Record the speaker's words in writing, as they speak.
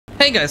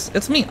Hey guys,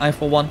 it's me, I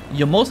for one,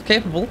 your most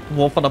capable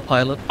Warfighter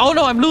pilot. Oh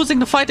no, I'm losing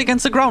the fight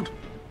against the ground.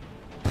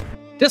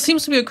 There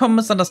seems to be a common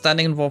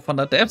misunderstanding in War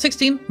Thunder. The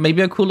F-16 may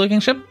be a cool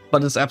looking ship,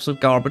 but it's absolute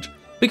garbage.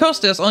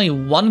 Because there's only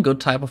one good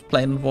type of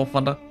plane in War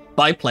Thunder,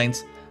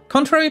 biplanes.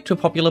 Contrary to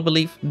popular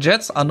belief,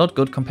 jets are not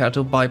good compared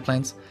to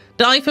biplanes.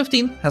 The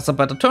I-15 has a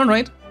better turn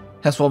rate,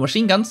 has 4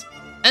 machine guns,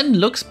 and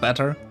looks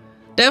better.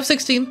 The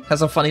F-16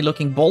 has a funny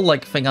looking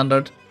ball-like thing under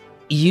it.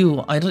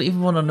 Ew, I don't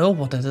even want to know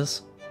what that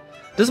is.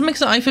 This makes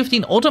the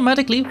I-15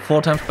 automatically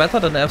 4 times better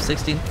than the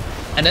F-16,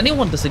 and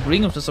anyone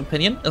disagreeing with this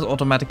opinion is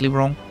automatically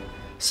wrong.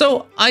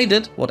 So I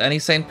did what any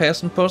sane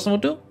person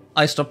would do.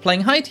 I stopped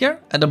playing high tier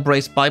and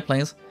embraced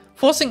biplanes,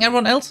 forcing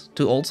everyone else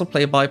to also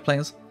play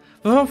biplanes.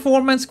 With a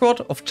 4-man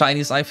squad of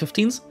Chinese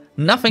I-15s,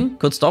 nothing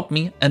could stop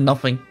me and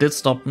nothing did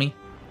stop me.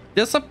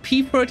 There's a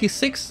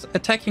P-36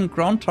 attacking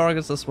ground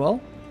targets as well.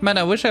 Man,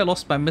 I wish I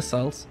lost my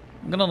missiles.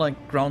 I'm gonna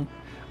like ground...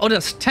 Oh,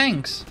 there's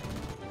tanks!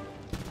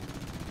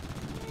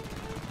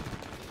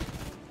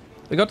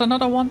 We got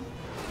another one.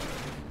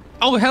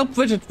 Oh, help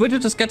Widget!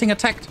 Widget is getting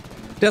attacked.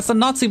 There's a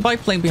Nazi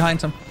biplane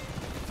behind him.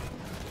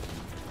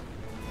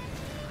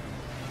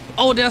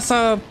 Oh, there's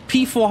a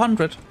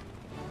P-400.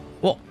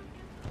 What?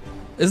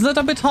 Isn't it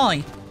a bit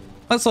high?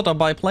 That's not a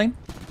biplane.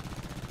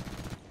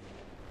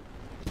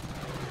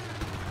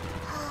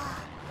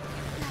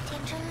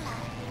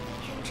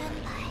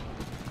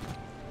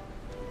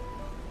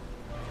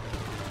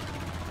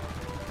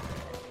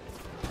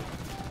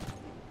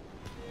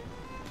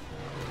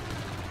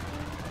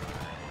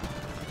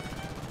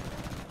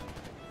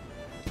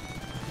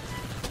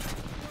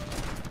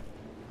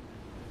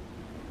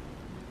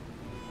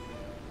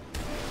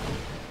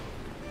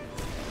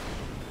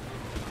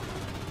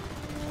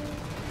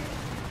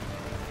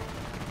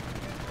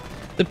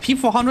 The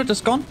P-400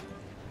 is gone?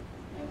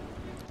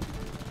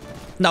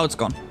 Now it's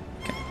gone.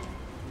 Okay.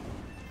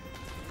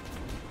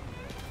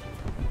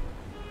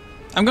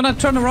 I'm gonna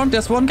turn around.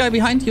 There's one guy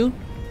behind you.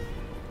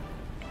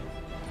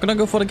 I'm gonna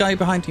go for the guy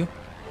behind you.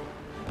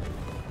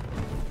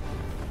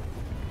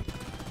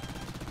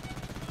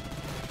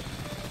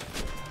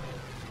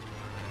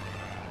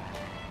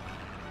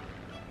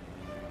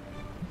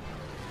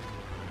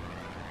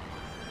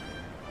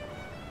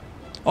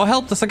 Oh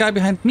help, there's a guy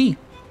behind me.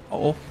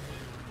 Uh-oh.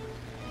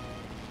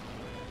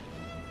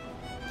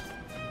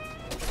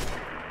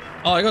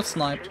 Oh, I got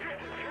sniped.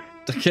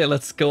 Okay,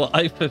 let's go.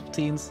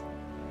 I-15s.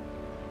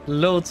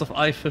 Loads of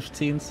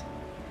I-15s.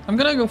 I'm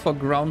gonna go for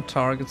ground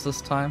targets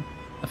this time.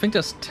 I think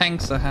there's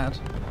tanks ahead.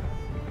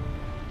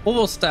 What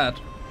was that?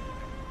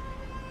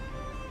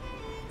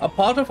 A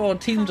part of our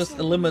team just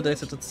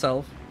eliminated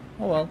itself.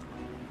 Oh well.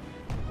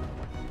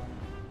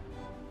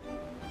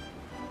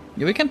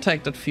 Yeah, we can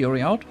take that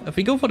Fury out. If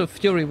we go for the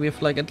Fury, we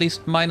have like at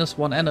least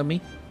 -1 enemy.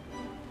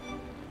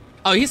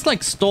 Oh, he's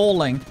like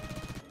stalling.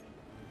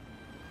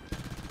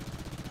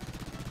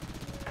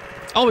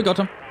 Oh, we got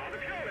him.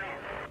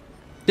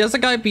 There's a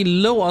guy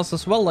below us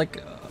as well,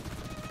 like...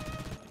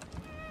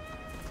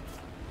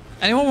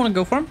 Anyone want to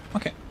go for him?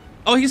 Okay.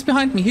 Oh, he's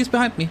behind me. He's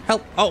behind me.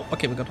 Help. Oh,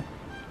 okay, we got him.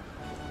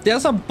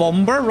 There's a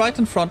bomber right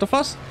in front of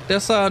us.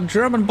 There's a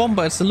German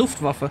bomber. It's the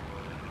Luftwaffe.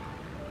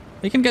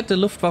 We can get the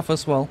Luftwaffe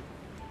as well.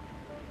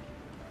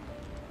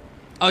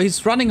 Oh,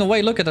 he's running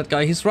away. Look at that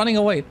guy. He's running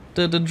away.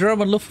 The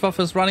German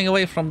Luftwaffe is running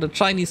away from the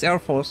Chinese Air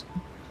Force.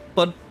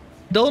 But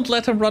don't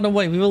let him run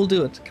away. We will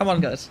do it. Come on,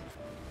 guys.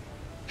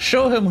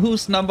 Show him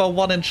who's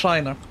 #1 in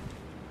China.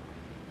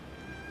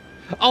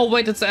 Oh,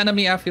 wait, it's the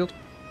enemy airfield.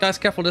 Guys,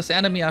 careful, there's the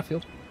enemy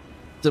airfield.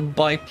 The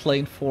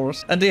biplane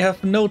force. And they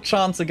have no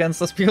chance against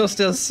us because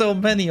there's so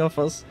many of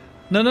us.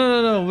 No, no,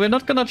 no, no. We're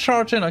not gonna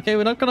charge in, okay?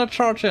 We're not gonna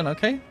charge in,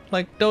 okay?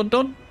 Like,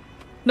 don't...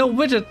 No,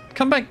 Widget,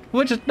 come back.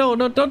 Widget, no,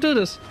 don't do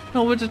this.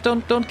 No, Widget,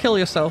 don't kill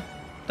yourself.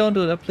 Don't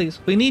do that, please.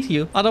 We need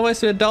you.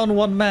 Otherwise, we're down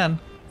 1 man.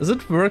 Is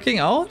it working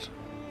out?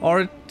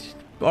 Or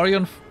are you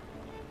on...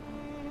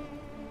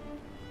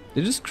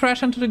 They just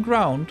crash into the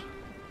ground.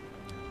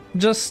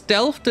 Just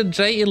stealth the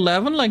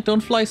J-11, like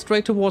don't fly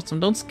straight towards him.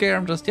 Don't scare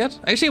him just yet.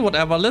 Actually,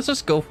 whatever. Let's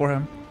just go for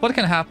him. What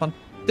can happen?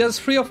 There's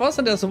 3 of us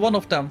and there's 1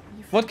 of them.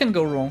 What can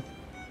go wrong?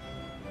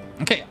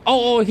 Okay.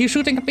 Oh, he's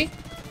shooting at me.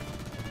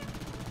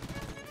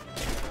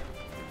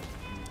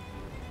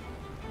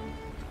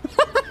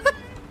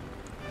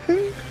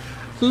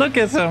 Look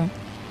at him.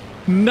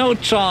 No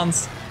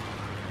chance.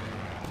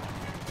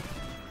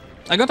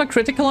 I got a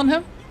critical on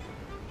him.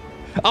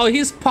 Oh,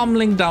 he's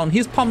pummeling down.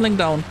 He's pummeling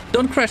down.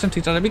 Don't crash into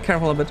each other. Be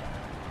careful a bit.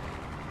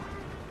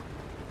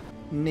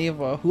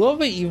 Never. Who are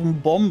we even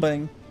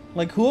bombing?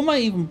 Like, who am I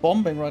even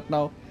bombing right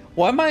now?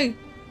 Why am I...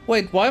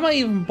 Wait, why am I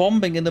even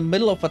bombing in the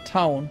middle of a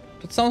town?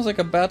 That sounds like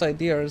a bad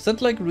idea. Is that,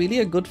 like, really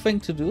a good thing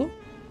to do?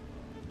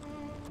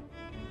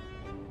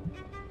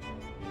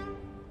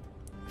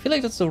 I feel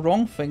like that's the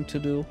wrong thing to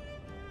do.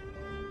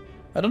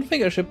 I don't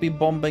think I should be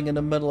bombing in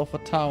the middle of a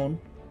town.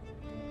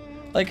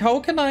 Like,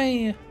 how can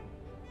I...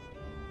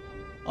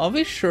 Are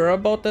we sure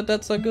about that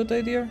that's a good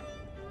idea?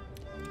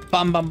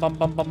 Bam, bam, bam,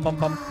 bam, bam, bam,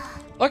 bam.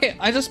 Okay,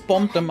 I just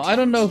bombed them. I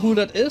don't know who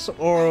that is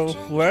or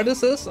where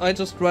this is. I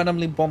just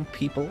randomly bombed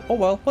people. Oh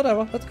well,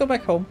 whatever. Let's go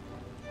back home.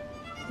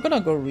 I'm gonna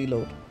go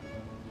reload.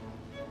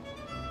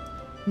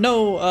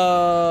 No,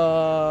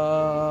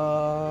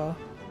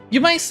 You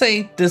may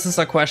say this is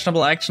a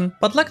questionable action,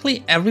 but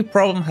luckily every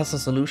problem has a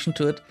solution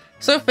to it,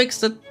 so I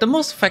fixed it the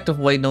most effective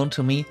way known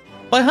to me,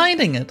 by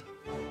hiding it.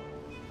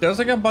 There's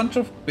like a bunch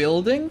of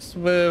buildings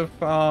with,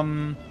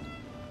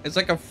 it's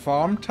like a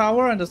farm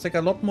tower, and there's like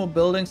a lot more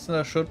buildings than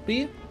there should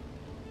be.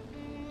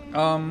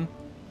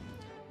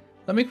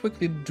 Let me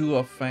quickly do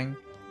a thing.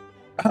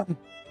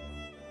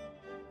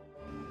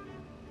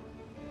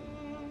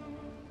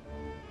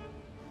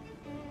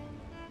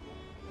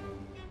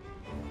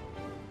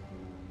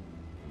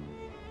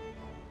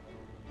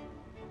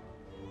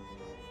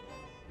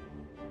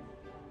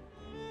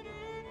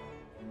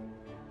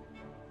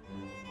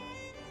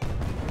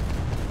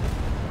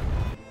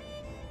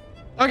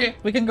 Okay,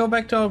 we can go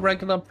back to our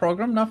regular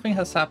program. Nothing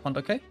has happened,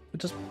 okay? We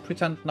just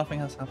pretend nothing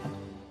has happened.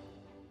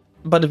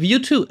 But if you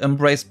too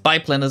embrace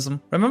biplanism,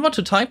 remember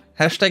to type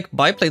hashtag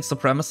biplane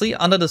supremacy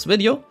under this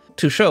video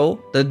to show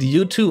that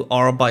you too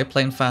are a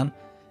biplane fan.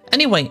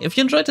 Anyway, if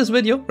you enjoyed this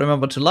video,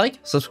 remember to like,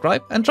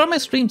 subscribe, and join my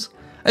streams.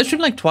 I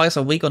stream like twice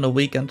a week on the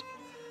weekend.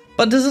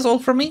 But this is all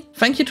from me.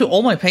 Thank you to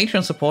all my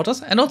Patreon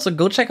supporters, and also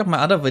go check out my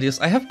other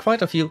videos. I have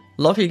quite a few.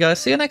 Love you guys.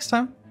 See you next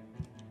time.